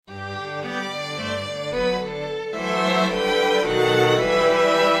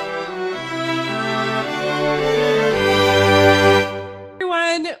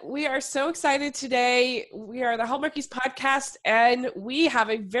so excited today. We are the Hallmarkies podcast, and we have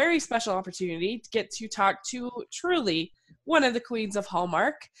a very special opportunity to get to talk to truly one of the queens of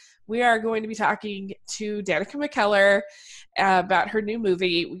Hallmark. We are going to be talking to Danica McKellar about her new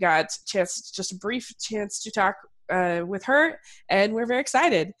movie. We got just a brief chance to talk with her, and we're very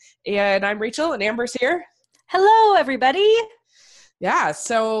excited. And I'm Rachel, and Amber's here. Hello, everybody. Yeah,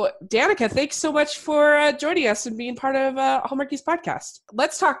 so Danica, thanks so much for joining us and being part of Hallmarkies podcast.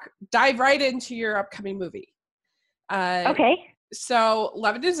 Let's dive right into your upcoming movie. Okay. So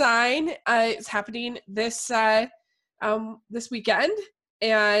Love and Design is happening this weekend,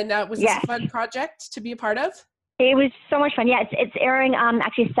 and was this a fun project to be a part of? It was so much fun. Yeah, it's airing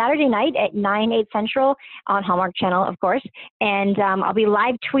actually Saturday night at 9/8 Central on Hallmark Channel, of course. And I'll be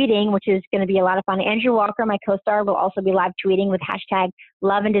live tweeting, which is going to be a lot of fun. Andrew Walker, my co-star, will also be live tweeting with hashtag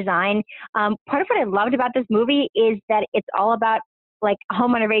Love and Design. Part of what I loved about this movie is that it's all about like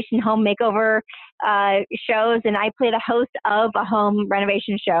home renovation, home makeover shows. And I play the host of a home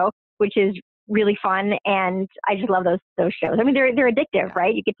renovation show, which is really fun. And I just love those shows. I mean, they're addictive,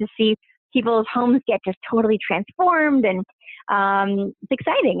 right? You get to see people's homes get just totally transformed, and it's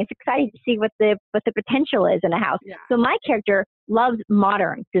exciting. It's exciting to see what the potential is in a house. Yeah. So my character loves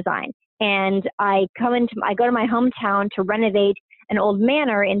modern design, and I go to my hometown to renovate an old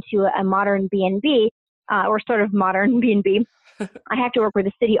manor into a modern B&B, or sort of modern B&B. I have to work with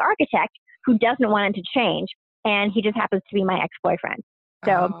a city architect who doesn't want it to change, and he just happens to be my ex-boyfriend.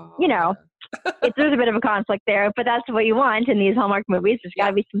 So, there's a bit of a conflict there, but that's what you want in these Hallmark movies. There's got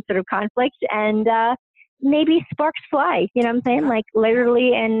to be some sort of conflict, and maybe sparks fly. You know what I'm saying? Like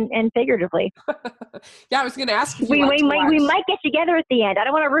literally and figuratively. Yeah, I was going to ask if we might get together at the end. I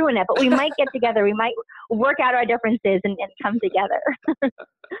don't want to ruin it, but we might get together. We might work out our differences and come together.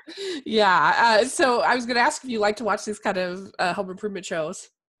 Yeah. So I was going to ask if you like to watch these kind of home improvement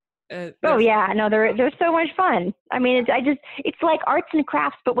shows. They're so much fun. I mean, it's like arts and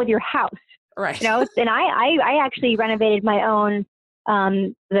crafts, but with your house. Right. You know, and I actually renovated my own,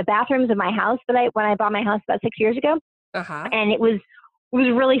 the bathrooms of my house when I bought my house about 6 years ago. Uh-huh. And it was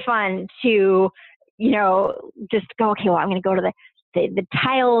really fun to, just go, okay, well, I'm going to go to the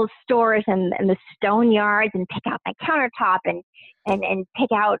tile stores and the stone yards and pick out my countertop and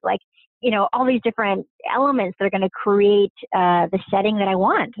pick out all these different elements that are going to create the setting that I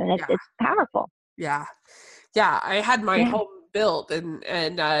want. And it's powerful. Yeah. Yeah. I had my home built and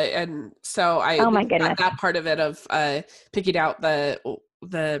so I got that part of it of picking out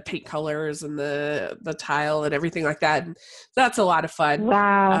the paint colors and the tile and everything like that, and that's a lot of fun.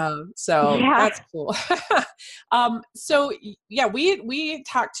 Wow. That's cool. We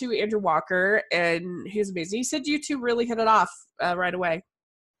talked to Andrew Walker, and he's amazing. He said you two really hit it off right away.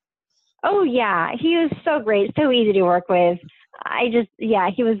 Oh yeah, he was so great, so easy to work with. He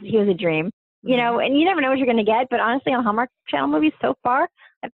was a dream. And you never know what you're going to get. But honestly, on Hallmark Channel movies so far,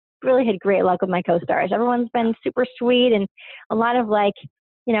 I've really had great luck with my co-stars. Everyone's been super sweet, and a lot of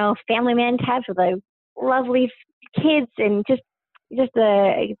family man types with lovely kids, and just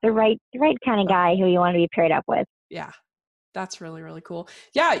the right kind of guy who you want to be paired up with. Yeah. That's really, really cool.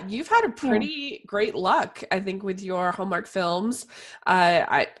 Yeah, you've had a pretty great luck, I think, with your Hallmark films.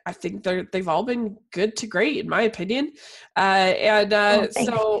 I think they've all been good to great, in my opinion.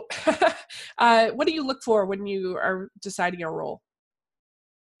 So what do you look for when you are deciding a role?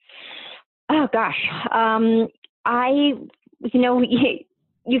 Oh, gosh.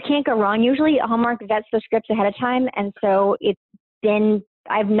 You can't go wrong. Usually Hallmark vets the scripts ahead of time, and so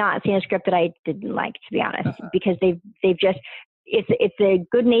I've not seen a script that I didn't like, to be honest, because it's a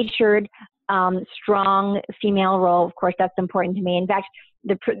good-natured, strong female role. Of course, that's important to me. In fact,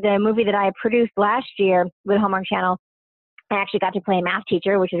 the movie that I produced last year with Hallmark Channel, I actually got to play a math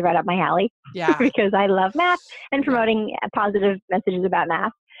teacher, which is right up my alley. Yeah. Because I love math and promoting positive messages about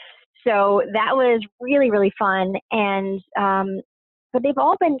math. So that was really, really fun. And but they've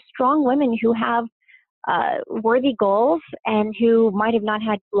all been strong women who have worthy goals and who might have not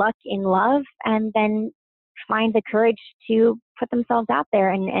had luck in love, and then find the courage to put themselves out there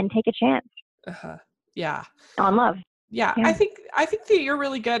and take a chance. Yeah. On love. Yeah. I think that you're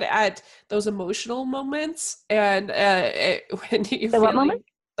really good at those emotional moments, and when you feel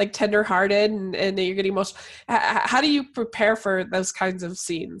like tender-hearted and you're getting emotional. How do you prepare for those kinds of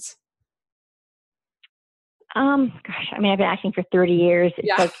scenes? Gosh, I mean, I've been acting for 30 years.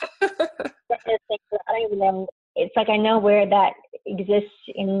 It's I don't even know. It's like I know where that exists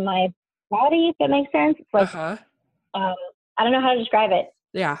in my body, if that makes sense. It's like, I don't know how to describe it.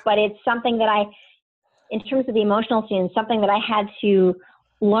 Yeah. But it's something that in terms of the emotional scenes, something that I had to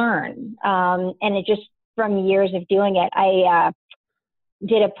learn. And it just, from years of doing it,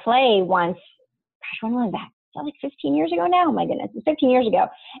 did a play once. Gosh, when was that? Is that like 15 years ago now? Oh my goodness, it's 15 years ago.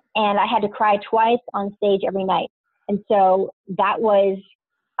 And I had to cry twice on stage every night. And so that was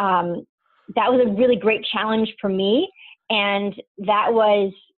a really great challenge for me. And that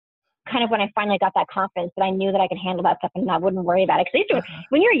was kind of when I finally got that confidence that I knew that I could handle that stuff and I wouldn't worry about it. Because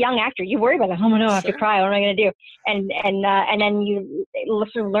when you're a young actor, you worry about it. Oh no, I have to cry. What am I going to do? And then you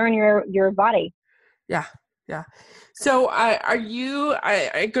sort of learn your body. Yeah, yeah. So, are you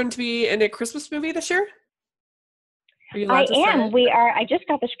going to be in a Christmas movie this year? I am. I just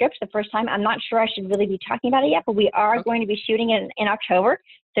got the scripts the first time. I'm not sure I should really be talking about it yet, but we are going to be shooting it in October.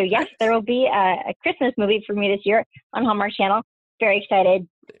 So yes, there will be a Christmas movie for me this year on Hallmark Channel. Very excited.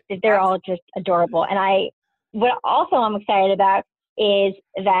 They're all just adorable. And what also I'm excited about is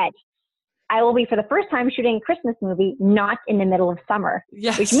that I will be for the first time shooting a Christmas movie, not in the middle of summer,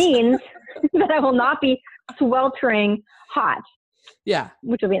 which means that I will not be sweltering hot. Yeah.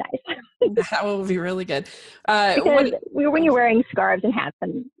 Which will be nice. That will be really good. Because when you're wearing scarves and hats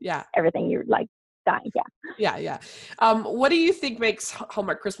and everything, you're like dying. Yeah. Yeah. What do you think makes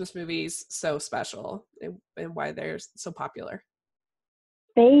Hallmark Christmas movies so special and why they're so popular?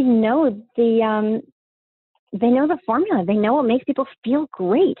 They know the formula. They know what makes people feel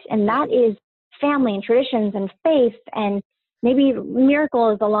great. And that is family and traditions and faith and maybe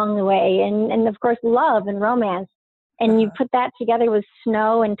miracles along the way. And of course, love and romance. And you put that together with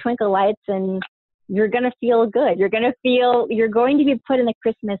snow and twinkle lights and you're going to feel good. You're going to be put in the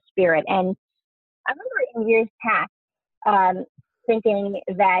Christmas spirit. And I remember in years past thinking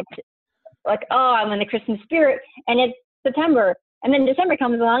that like, oh, I'm in the Christmas spirit and it's September. And then December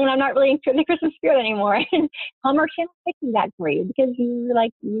comes along and I'm not really in the Christmas spirit anymore. And Hallmark Channel fixes that for you because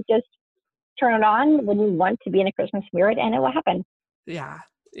you just turn it on when you want to be in a Christmas spirit and it will happen. Yeah,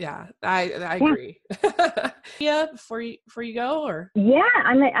 I agree. Yeah, before you go, or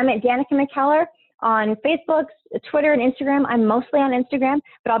I'm at Danica McKellar on Facebook, Twitter, and Instagram. I'm mostly on Instagram,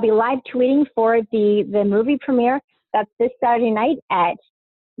 but I'll be live tweeting for the movie premiere. That's this Saturday night at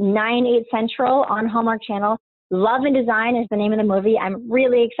 9/8 Central on Hallmark Channel. Love and Design is the name of the movie. I'm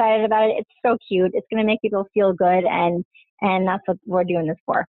really excited about it. It's so cute. It's going to make people feel good, and that's what we're doing this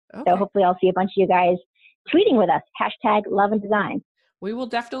for. Okay. So hopefully I'll see a bunch of you guys tweeting with us. #Love and Design. We will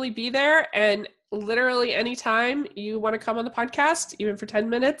definitely be there. And literally anytime you want to come on the podcast, even for 10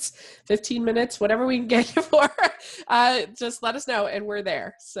 minutes, 15 minutes, whatever we can get you for, just let us know and we're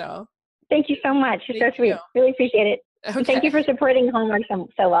there. So thank you so much. It's so sweet. Really appreciate it. Okay. And thank you for supporting Hallmark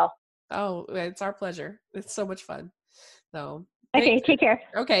so well. Oh, it's our pleasure. It's so much fun. So okay, take care.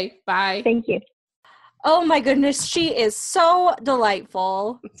 Okay, bye. Thank you. Oh my goodness, she is so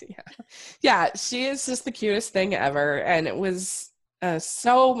delightful. Yeah, she is just the cutest thing ever. And it was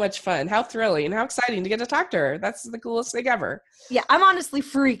so much fun. How thrilling and how exciting to get to talk to her. That's the coolest thing ever. Yeah, I'm honestly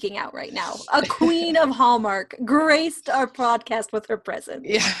freaking out right now. A queen of Hallmark graced our podcast with her presence.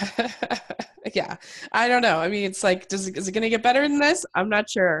 Yeah. Yeah. I don't know. I mean, it's like, is it going to get better than this? I'm not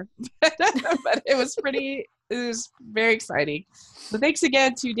sure. But it was very exciting. So thanks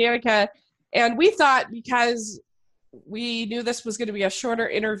again to Danica. And we thought, because we knew this was going to be a shorter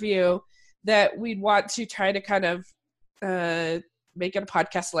interview, that we'd want to try to kind of make it a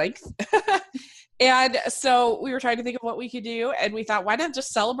podcast length. And so we were trying to think of what we could do, and we thought, why not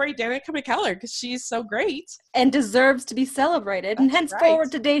just celebrate Danica McKellar, because she's so great and deserves to be celebrated. And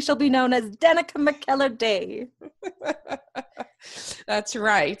henceforward, today shall be known as Danica McKellar Day. That's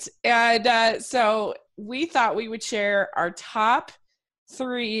right. And so we thought we would share our top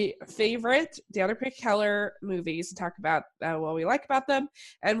 3 favorite Danica McKellar movies and talk about what we like about them.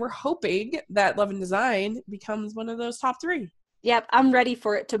 And we're hoping that Love and Design becomes one of those top 3. Yep, I'm ready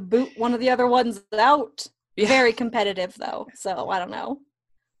for it to boot one of the other ones out. Yeah. Very competitive, though, so I don't know.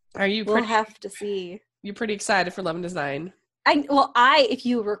 We'll have to see. You're pretty excited for Love and Design. If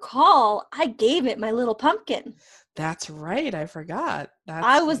you recall, I gave it my little pumpkin. That's right. I forgot.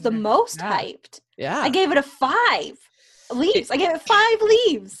 I was the most hyped. Yeah. I gave it a 5 leaves. I gave it 5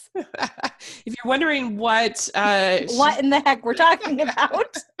 leaves. If you're wondering what in the heck we're talking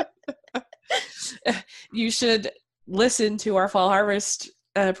about, you should listen to our Fall Harvest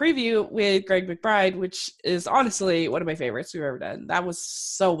preview with Greg McBride, which is honestly one of my favorites we've ever done. That was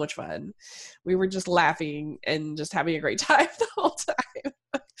so much fun. We were just laughing and just having a great time the whole time.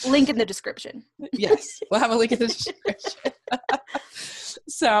 Link in the description. Yes, we'll have a link in the description.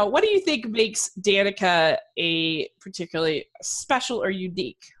 So what do you think makes Danica a particularly special or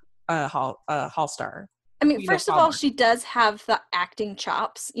unique Hall star? I mean, first of all, she does have the acting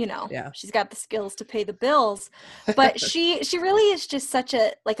chops, Yeah. She's got the skills to pay the bills, but she really is just such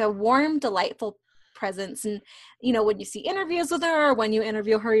a warm, delightful presence. And, you know, when you see interviews with her, when you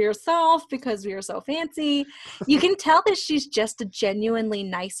interview her yourself, because we are so fancy, you can tell that she's just a genuinely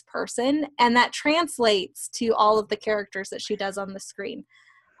nice person. And that translates to all of the characters that she does on the screen.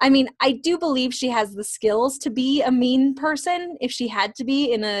 I mean, I do believe she has the skills to be a mean person if she had to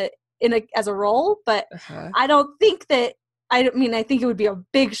be as a role, but I don't think that, I think it would be a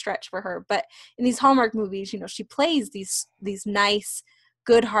big stretch for her, but in these Hallmark movies, you know, she plays these nice,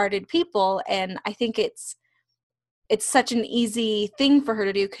 good-hearted people, and I think it's such an easy thing for her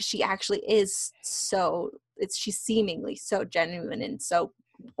to do because she actually is she's seemingly so genuine and so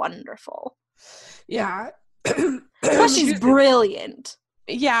wonderful. Yeah. Plus she's brilliant.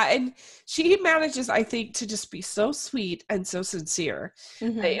 Yeah, and she manages, I think, to just be so sweet and so sincere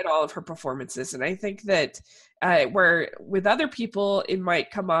in all of her performances. And I think that where with other people it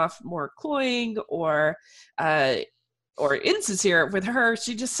might come off more cloying or insincere, with her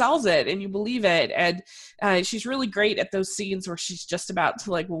she just sells it and you believe it. And she's really great at those scenes where she's just about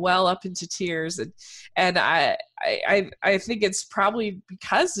to like well up into tears. And I think it's probably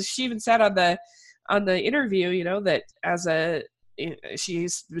because she even said on the interview, you know, that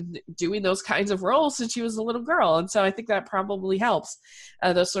she's been doing those kinds of roles since she was a little girl. And so I think that probably helps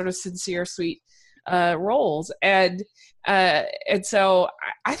those sort of sincere, sweet roles. And so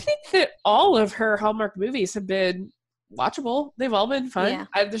I think that all of her Hallmark movies have been watchable. They've all been fun.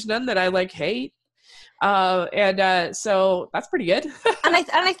 Yeah. There's none that I like hate. So that's pretty good. and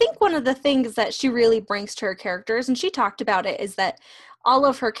I think one of the things that she really brings to her characters, and she talked about it, is that all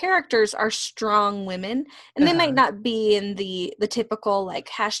of her characters are strong women, and they might not be in the typical like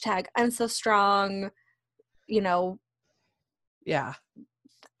hashtag I'm so strong, you know. Yeah.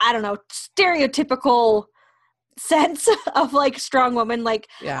 I don't know, stereotypical sense of like strong woman. Like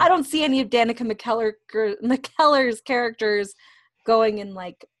I don't see any of Danica McKellar's characters going and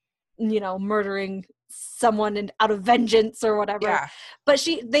like, you know, murdering someone out of vengeance or whatever. Yeah. But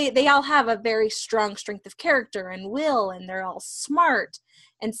they all have a very strong strength of character and will, and they're all smart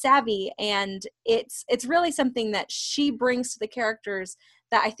and savvy, and it's really something that she brings to the characters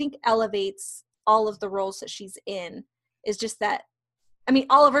that I think elevates all of the roles that she's in. Is just that, I mean,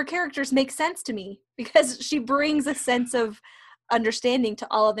 all of her characters make sense to me because she brings a sense of understanding to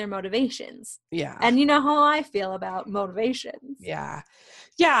all of their motivations. Yeah. And you know how I feel about motivations. Yeah.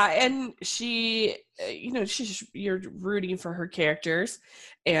 Yeah. And she, you know, you're rooting for her characters,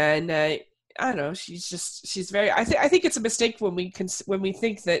 and I don't know, she's very, I think it's a mistake when we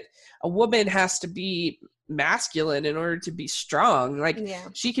think that a woman has to be masculine in order to be strong. Like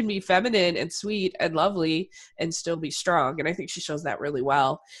she can be feminine and sweet and lovely and still be strong, and I think she shows that really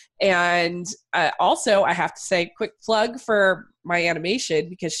well. And also I have to say, quick plug for my animation,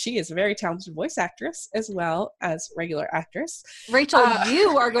 because she is a very talented voice actress as well as regular actress. Rachel,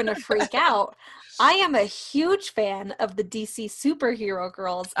 you are going to freak out. I am a huge fan of the DC superhero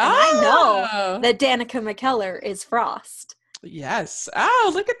girls, and I know that Danica McKellar is Frost. Yes.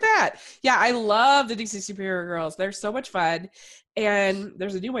 Oh, look at that. Yeah, I love the DC superhero girls. They're so much fun. And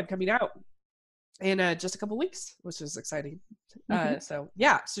there's a new one coming out in just a couple weeks, which is exciting. So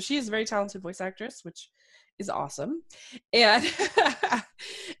she is a very talented voice actress, which is awesome. And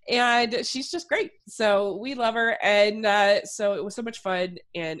and she's just great. So we love her. And so it was so much fun.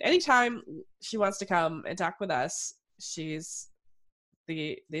 And anytime she wants to come and talk with us,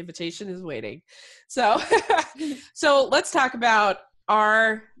 the invitation is waiting. So let's talk about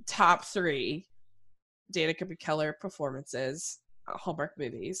our top 3 Danica McKellar performances, Hallmark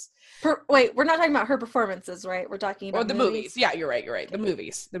movies. Wait, we're not talking about her performances, right? We're talking about the movies. Yeah, you're right. The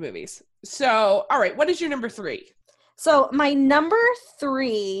movies. So, all right, what is your number 3? So my number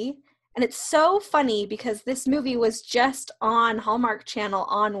 3, and it's so funny because this movie was just on Hallmark Channel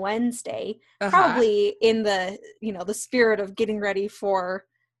on Wednesday, probably in the, you know, the spirit of getting ready for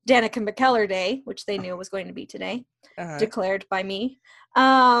Danica McKellar Day, which they knew was going to be today, declared by me.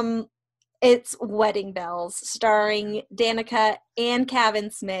 It's Wedding Bells, starring Danica and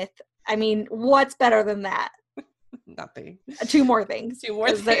Kevin Smith. I mean, what's better than that? Nothing. 2 more things. 2 more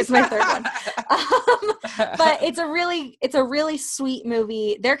things. It's my 3rd one. But it's a really sweet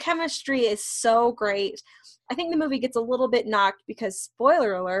movie. Their chemistry is so great. I think the movie gets a little bit knocked because,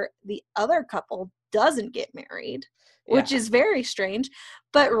 spoiler alert, the other couple doesn't get married, which is very strange.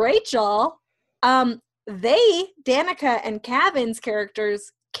 But Rachel, Danica and Kevin's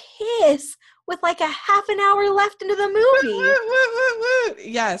characters kiss with like a half an hour left into the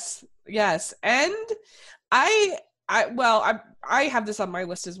movie. Yes. And I have this on my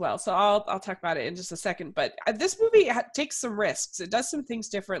list as well, so I'll talk about it in just a second. But this movie takes some risks. It does some things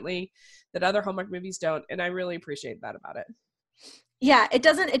differently that other Hallmark movies don't, and I really appreciate that about it. Yeah, it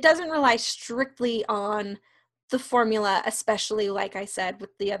doesn't rely strictly on the formula, especially like I said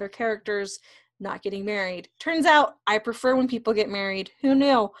with the other characters not getting married. Turns out I prefer when people get married. Who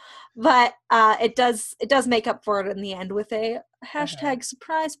knew? But it does make up for it in the end with a hashtag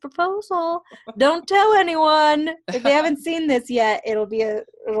surprise proposal. Don't tell anyone if they haven't seen this yet. It'll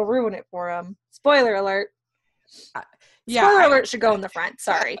ruin it for them. Spoiler alert. Spoiler alert should go in the front.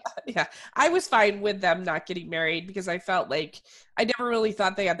 Sorry. Yeah, I was fine with them not getting married because I felt like I never really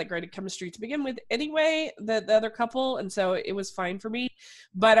thought they had that great chemistry to begin with anyway, the other couple, and so it was fine for me.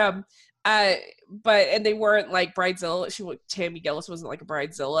 But and they weren't like bridezilla. Tammy Gillis wasn't like a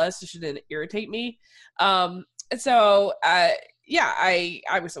bridezilla, so she didn't irritate me. So yeah,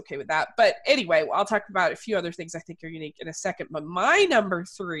 I was okay with that. But anyway, I'll talk about a few other things I think are unique in a second. But my number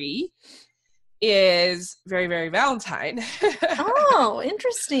 3 is Very, Very Valentine. Oh,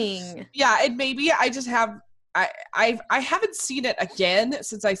 interesting. Yeah, and maybe I just have I haven't seen it again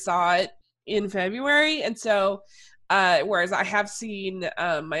since I saw it in February, and so whereas I have seen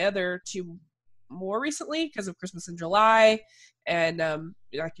my other 2 more recently because of Christmas in July, and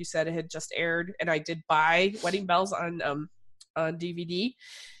like you said, it had just aired, and I did buy Wedding Bells on DVD.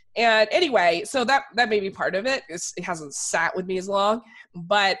 And anyway, so that may be part of it. It hasn't sat with me as long,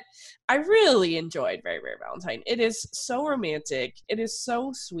 but I really enjoyed Very, Very Valentine. It is so romantic. It is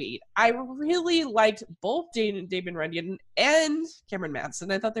so sweet. I really liked both David Runyon and Cameron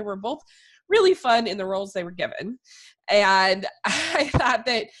Mathison. I thought they were both really fun in the roles they were given. And I thought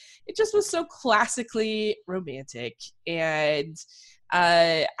that it just was so classically romantic. And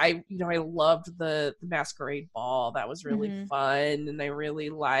I loved the masquerade ball. That was really fun. And I really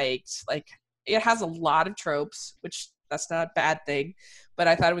liked, like, it has a lot of tropes, which that's not a bad thing, but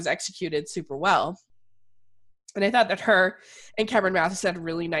I thought it was executed super well. And I thought that her and Cameron Mathison had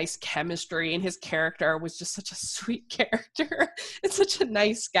really nice chemistry, and his character was just such a sweet character and such a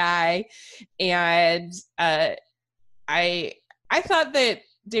nice guy. And I thought that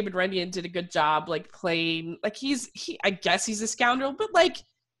David Runyon did a good job, like, playing, like, I guess he's a scoundrel, but, like,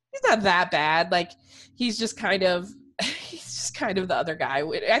 he's not that bad. Like, he's just kind of the other guy.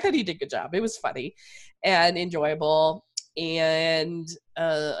 I thought he did a good job. It was funny and enjoyable, and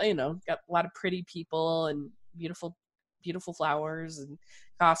got a lot of pretty people and beautiful flowers and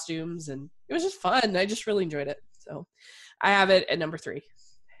costumes, and it was just fun. I just really enjoyed it. So I have it at number 3.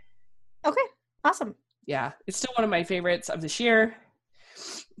 Okay, awesome. Yeah, it's still one of my favorites of this year.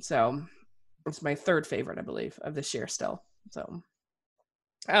 So it's my 3rd favorite, I believe, of this year still. So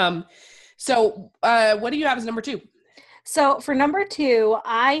what do you have as number 2? So for number 2,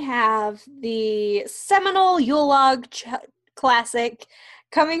 I have the seminal Yule log classic,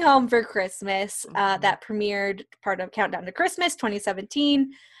 Coming Home for Christmas, that premiered part of Countdown to Christmas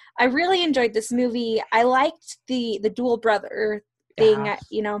 2017. I really enjoyed this movie. I liked the dual brother thing.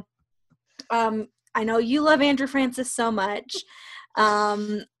 Yeah. I know you love Andrew Francis so much.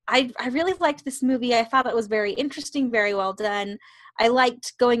 I really liked this movie. I thought it was very interesting, very well done. I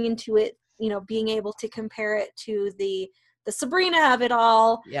liked going into it, being able to compare it to the Sabrina of it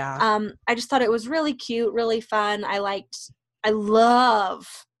all. Yeah. I just thought it was really cute, really fun. I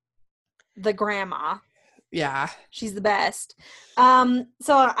love the grandma. Yeah. She's the best. So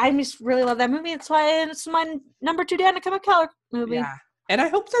I just really love that movie. That's why it's my number 2 Danica McKellar movie. Yeah. And I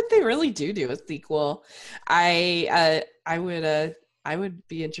hope that they really do a sequel. I would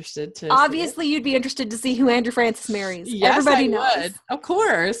be interested to. Obviously, you'd be interested to see who Andrew Francis marries. Yes, everybody knows. Would. Of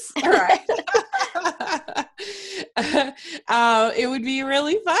course. All right. It would be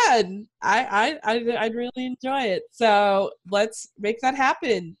really fun. I'd really enjoy it. So let's make that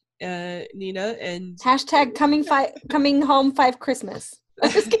happen, Nina. And hashtag coming home 5 Christmas.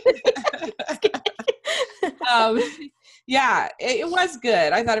 I'm just kidding. Yeah, it was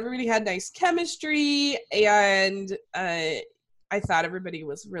good. I thought everybody had nice chemistry, and I thought everybody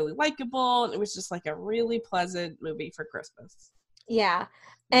was really likable, and it was just like a really pleasant movie for Christmas. Yeah.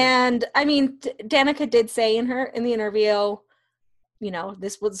 And I mean, Danica did say in the interview,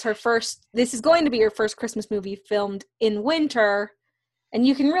 this is going to be her first Christmas movie filmed in winter. And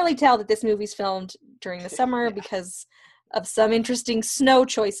you can really tell that this movie's filmed during the summer because of some interesting snow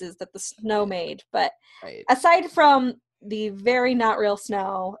choices that the snow made. But aside from the very not real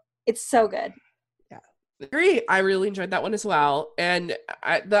snow, it's so good. Yeah, I agree. I really enjoyed that one as well. And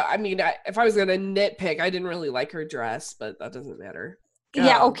if I was going to nitpick, I didn't really like her dress, but that doesn't matter.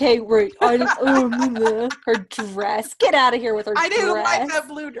 Yeah, okay, right. Her dress. Get out of here with her dress. I didn't like that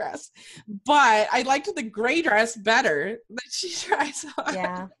blue dress, but I liked the gray dress better that she tries on.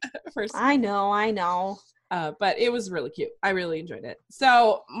 Yeah. I know. But it was really cute. I really enjoyed it.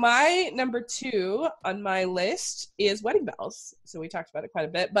 So my number 2 on my list is Wedding Bells. So we talked about it quite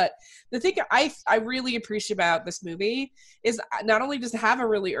a bit. But the thing I really appreciate about this movie is not only does it have a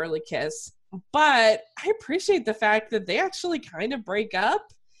really early kiss, but I appreciate the fact that they actually kind of break up.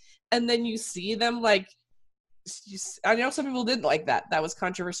 And then you see them like, I know some people didn't like that. That was a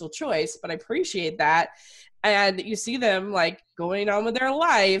controversial choice, but I appreciate that. And you see them like going on with their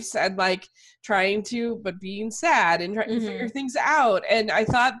lives and like trying to, but being sad and trying to figure things out. And I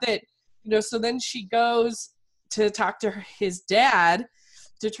thought that, so then she goes to talk to his dad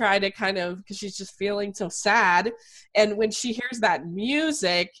to try to kind of, because she's just feeling so sad. And when she hears that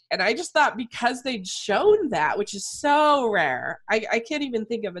music, and I just thought because they'd shown that, which is so rare, I can't even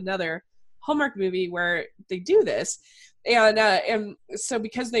think of another Hallmark movie where they do this. And so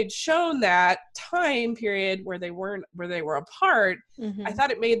because they'd shown that time period where they were apart, I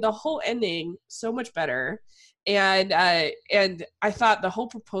thought it made the whole ending so much better. And I thought the whole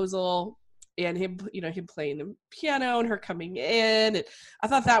proposal and him playing the piano and her coming in, and I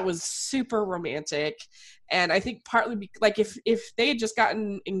thought that was super romantic. And I think partly like if they had just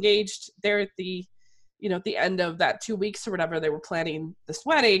gotten engaged there at the at the end of that 2 weeks or whatever they were planning this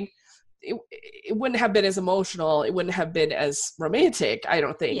wedding, it wouldn't have been as emotional. It wouldn't have been as romantic, I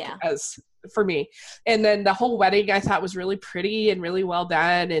don't think, as for me. And then the whole wedding I thought was really pretty and really well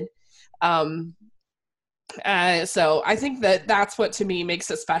done. And so I think that that's what to me makes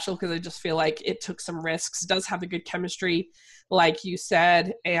it special, because I just feel like it took some risks. It does have a good chemistry, like you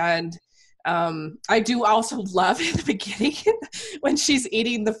said. And I do also love in the beginning when she's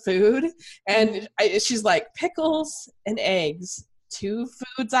eating the food and she's like, pickles and eggs, 2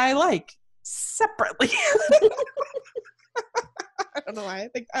 foods I like separately. I don't know why.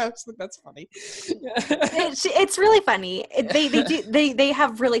 I just think that's funny. It's really funny. They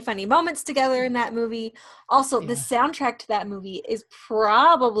have really funny moments together in that movie. Also, the soundtrack to that movie is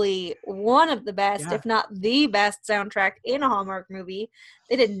probably one of the best, if not the best soundtrack in a Hallmark movie.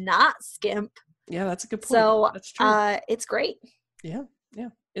 They did not skimp. Yeah, that's a good point. So that's true. It's great. Yeah.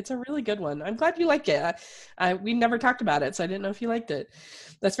 It's a really good one. I'm glad you like it. We never talked about it, so I didn't know if you liked it.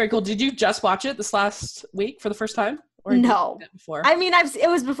 That's very cool. Did you just watch it this last week for the first time? Or no. Before? I mean, it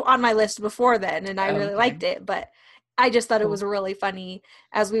was on my list before then, and I really liked it, but I just thought it was really funny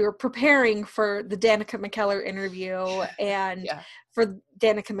as we were preparing for the Danica McKellar interview and for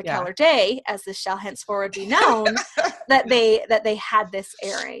Danica McKellar Day, as this shall henceforward be known, that they had this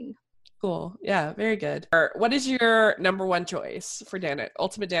airing. Cool. Yeah, very good. What is your number 1 choice for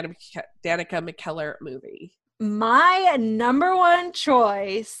ultimate Danica McKellar movie? My number 1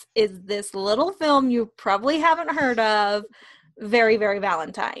 choice is this little film you probably haven't heard of, Very, Very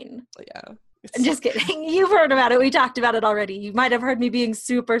Valentine. Yeah. I'm just kidding. You've heard about it. We talked about it already. You might have heard me being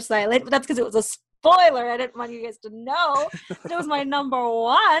super silent, but that's because it was a spoiler. I didn't want you guys to know that it was my number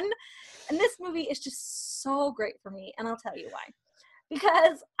 1. And this movie is just so great for me, and I'll tell you why.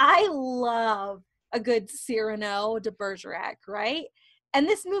 Because I love a good Cyrano de Bergerac, right? And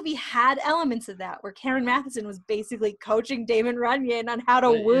this movie had elements of that, where Karen Matheson was basically coaching Damon Runyon on how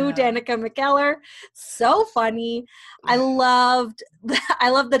to woo Danica McKellar. So funny. I loved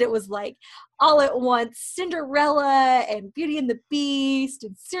that it was like all at once Cinderella and Beauty and the Beast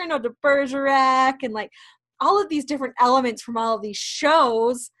and Cyrano de Bergerac and like all of these different elements from all of these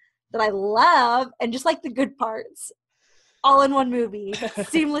shows that I love, and just like the good parts, all in one movie,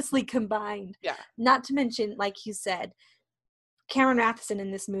 seamlessly combined. Yeah. Not to mention, like you said, Cameron Matheson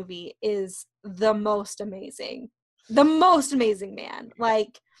in this movie is the most amazing man.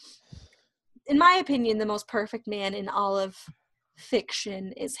 Like, in my opinion, the most perfect man in all of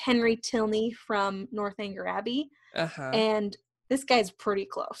fiction is Henry Tilney from Northanger Abbey. And this guy's pretty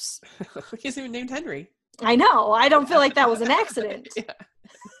close. He's even named Henry. I know. I don't feel like that was an accident.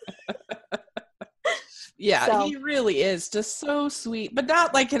 Yeah, he really is just so sweet, but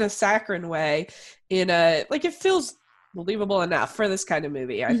not like in a saccharine way. Like it feels believable enough for this kind of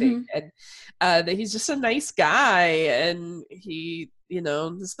movie, I think. And that he's just a nice guy, and he,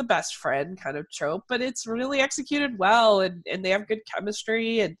 is the best friend kind of trope, but it's really executed well, and they have good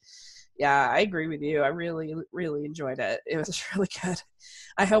chemistry. And yeah, I agree with you. I really, really enjoyed it. It was really good.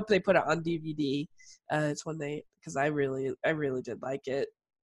 I hope they put it on DVD. It's one because I really did like it.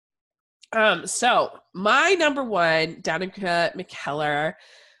 So my number 1 Danica McKellar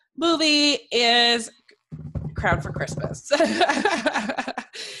movie is Crown for Christmas.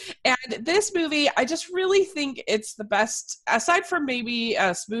 And this movie, I just really think it's the best, aside from maybe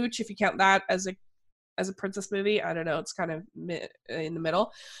Smooch, if you count that as a princess movie. I don't know, it's kind of in the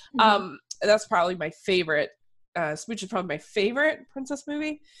middle. That's probably my favorite. Smooch is probably my favorite princess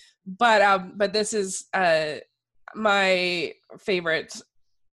movie. But this is my favorite,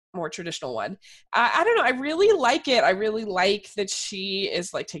 more traditional one. I don't know. I really like it. I really like that she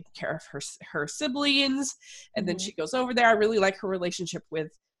is like taking care of her siblings, and then she goes over there. I really like her relationship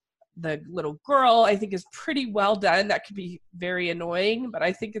with the little girl. I think is pretty well done. That could be very annoying, but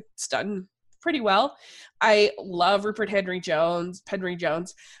I think it's done pretty well. I love Rupert Henry Jones.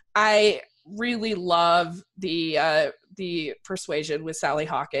 I really love the Persuasion with Sally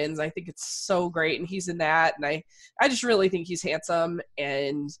Hawkins. I think it's so great, and he's in that, and I just really think he's handsome,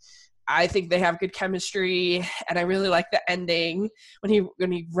 and I think they have good chemistry, and I really like the ending when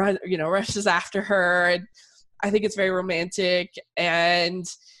he rushes after her, and I think it's very romantic, and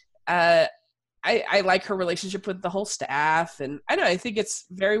I like her relationship with the whole staff, and I think it's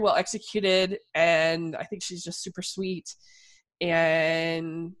very well executed, and I think she's just super sweet,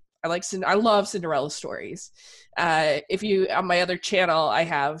 and I love Cinderella stories. If you on my other channel, I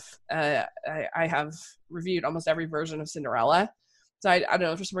have reviewed almost every version of Cinderella. So I don't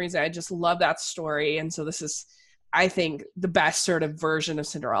know, for some reason I just love that story, and so this is, I think, the best sort of version of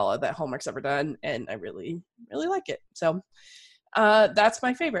Cinderella that Hallmark's ever done, and I really really like it. So that's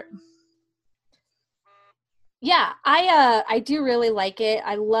my favorite. Yeah, I do really like it.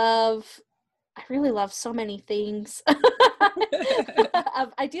 I really love so many things.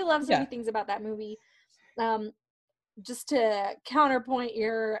 I do love so many things about that movie. Just to counterpoint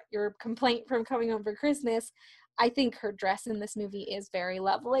your complaint from Coming Home for Christmas, I think her dress in this movie is very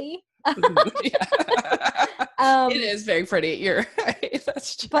lovely. It is very pretty. You're right.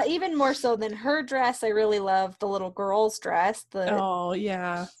 That's true. But even more so than her dress, I really love the little girl's dress.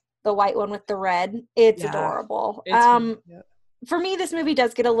 The white one with the red. It's adorable. For me, this movie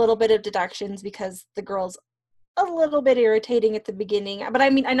does get a little bit of deductions because the girl's a little bit irritating at the beginning. But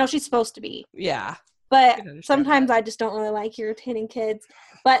I mean, I know she's supposed to be. Yeah. But sometimes I just don't really like irritating kids.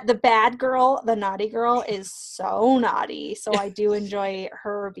 But the bad girl, the naughty girl, is so naughty. So I do enjoy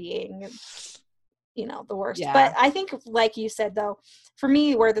her being, the worst. Yeah. But I think, like you said, though, for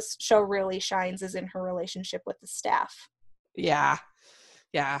me, where this show really shines is in her relationship with the staff. Yeah.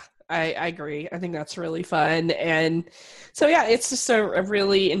 Yeah, I agree. I think that's really fun. And so, yeah, it's just a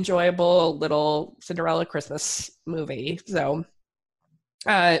really enjoyable little Cinderella Christmas movie. So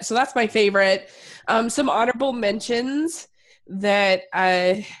that's my favorite. Some honorable mentions that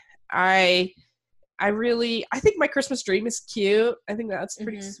I think My Christmas Dream is cute. I think that's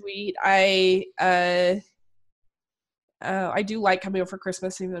pretty sweet. I do like Coming Home for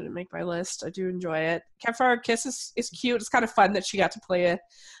Christmas, even though it didn't make my list. I do enjoy it. Campfire Kiss is cute. It's kind of fun that she got to play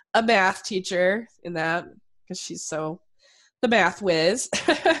a math teacher in that because she's so the math whiz.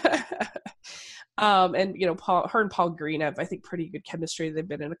 And her and Paul Green have, I think, pretty good chemistry. They've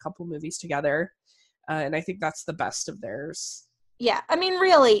been in a couple movies together, and I think that's the best of theirs. Yeah, I mean,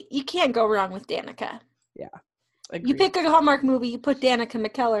 really, you can't go wrong with Danica. Yeah, agreed. You pick a Hallmark movie, you put Danica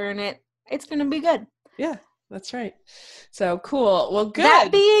McKellar in it, it's going to be good. Yeah. That's right. So cool. Well, good.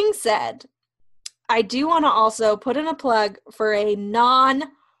 That being said, I do want to also put in a plug for a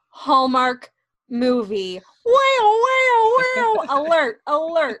non-Hallmark movie. Wow.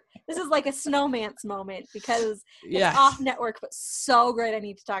 Alert. This is like a snowman's moment because it's off network, but so great I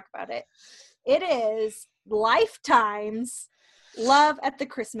need to talk about it. It is Lifetime's Love at the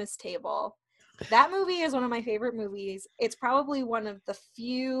Christmas Table. That movie is one of my favorite movies. It's probably one of the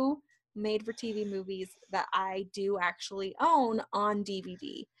few made-for-TV movies that I do actually own on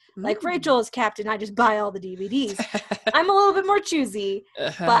DVD. Like Rachel is Captain, I just buy all the DVDs. I'm a little bit more choosy,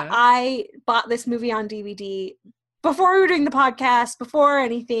 but I bought this movie on DVD before we were doing the podcast, before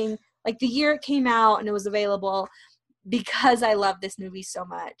anything, like the year it came out and it was available, because I love this movie so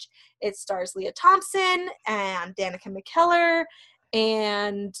much. It stars Leah Thompson and Danica McKellar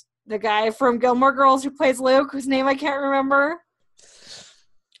and the guy from Gilmore Girls who plays Luke, whose name I can't remember.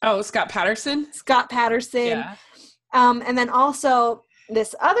 Oh, Scott Patterson? Yeah. And then also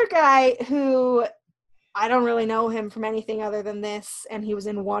this other guy who I don't really know him from anything other than this, and he was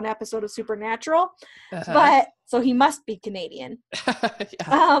in one episode of Supernatural. But so he must be Canadian. But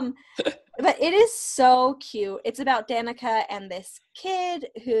it is so cute. It's about Danica and this kid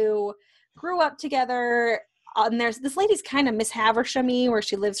who grew up together. And there's this lady's kind of Miss Havisham-y, where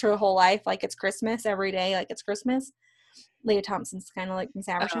she lives her whole life like it's Christmas every day, like it's Christmas. Leah Thompson's kind of like Miss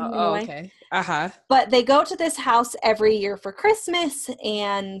Havisham in a way. Okay. But they go to this house every year for Christmas,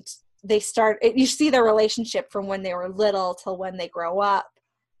 and you see their relationship from when they were little till when they grow up.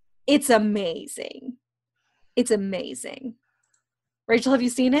 It's amazing. Rachel, have you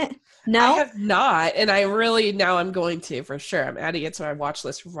seen it? No? I have not, and I'm going to for sure. I'm adding it to my watch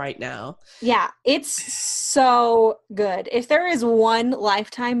list right now. Yeah, it's so good. If there is one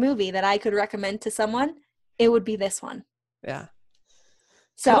Lifetime movie that I could recommend to someone, it would be this one. Yeah.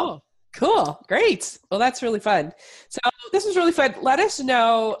 So Cool. Great. Well, that's really fun. So this was really fun. Let us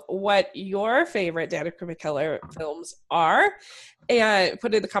know what your favorite Danica McKellar films are, and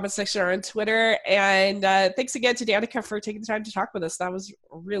put it in the comment section or on Twitter. And thanks again to Danica for taking the time to talk with us. That was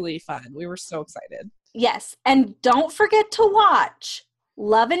really fun. We were so excited. yes, and don't forget to watch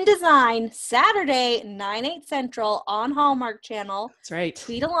Love and Design Saturday, 9/8 Central on Hallmark Channel. That's right.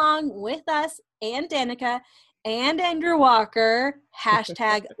 Tweet along with us and Danica and Andrew Walker,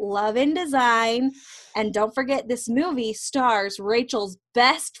 hashtag Love and Design. And don't forget, this movie stars Rachel's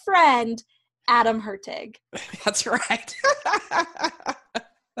best friend, Adam Hertig. That's right.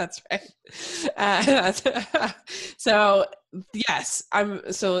 That's right. So yes,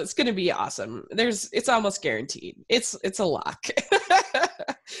 so it's going to be awesome. It's almost guaranteed. It's a lock.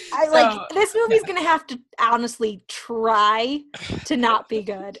 This movie's going to have to honestly try to not be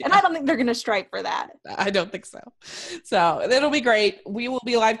good. And I don't think they're going to strive for that. I don't think so. So it'll be great. We will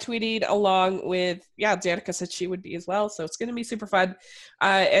be live tweeting along with, Danica said she would be as well. So it's going to be super fun.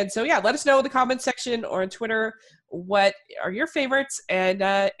 And so, let us know in the comments section or on Twitter what are your favorites. And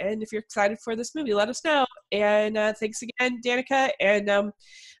if you're excited for this movie, let us know. And thanks again, Danica. And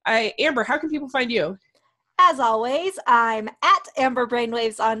Amber, how can people find you? As always, I'm at Amber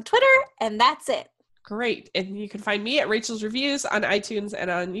Brainwaves on Twitter, and that's it. Great. And you can find me at Rachel's Reviews on iTunes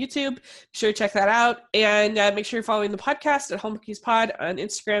and on YouTube. Be sure to check that out. And make sure you're following the podcast at Hallmarkies Pod on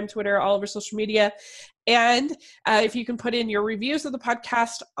Instagram, Twitter, all over social media. And if you can put in your reviews of the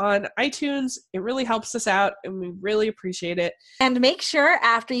podcast on iTunes, it really helps us out, and we really appreciate it. And make sure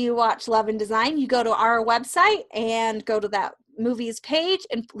after you watch Love and Design, you go to our website and go to that movies page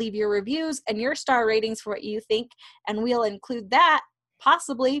and leave your reviews and your star ratings for what you think, and we'll include that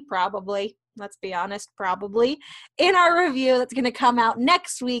probably, let's be honest, probably in our review that's going to come out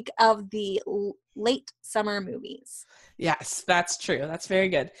next week of the late summer movies. Yes, that's true. That's very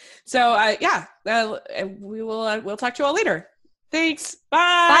good. So we'll talk to you all later. Thanks. Bye.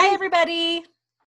 Bye, everybody.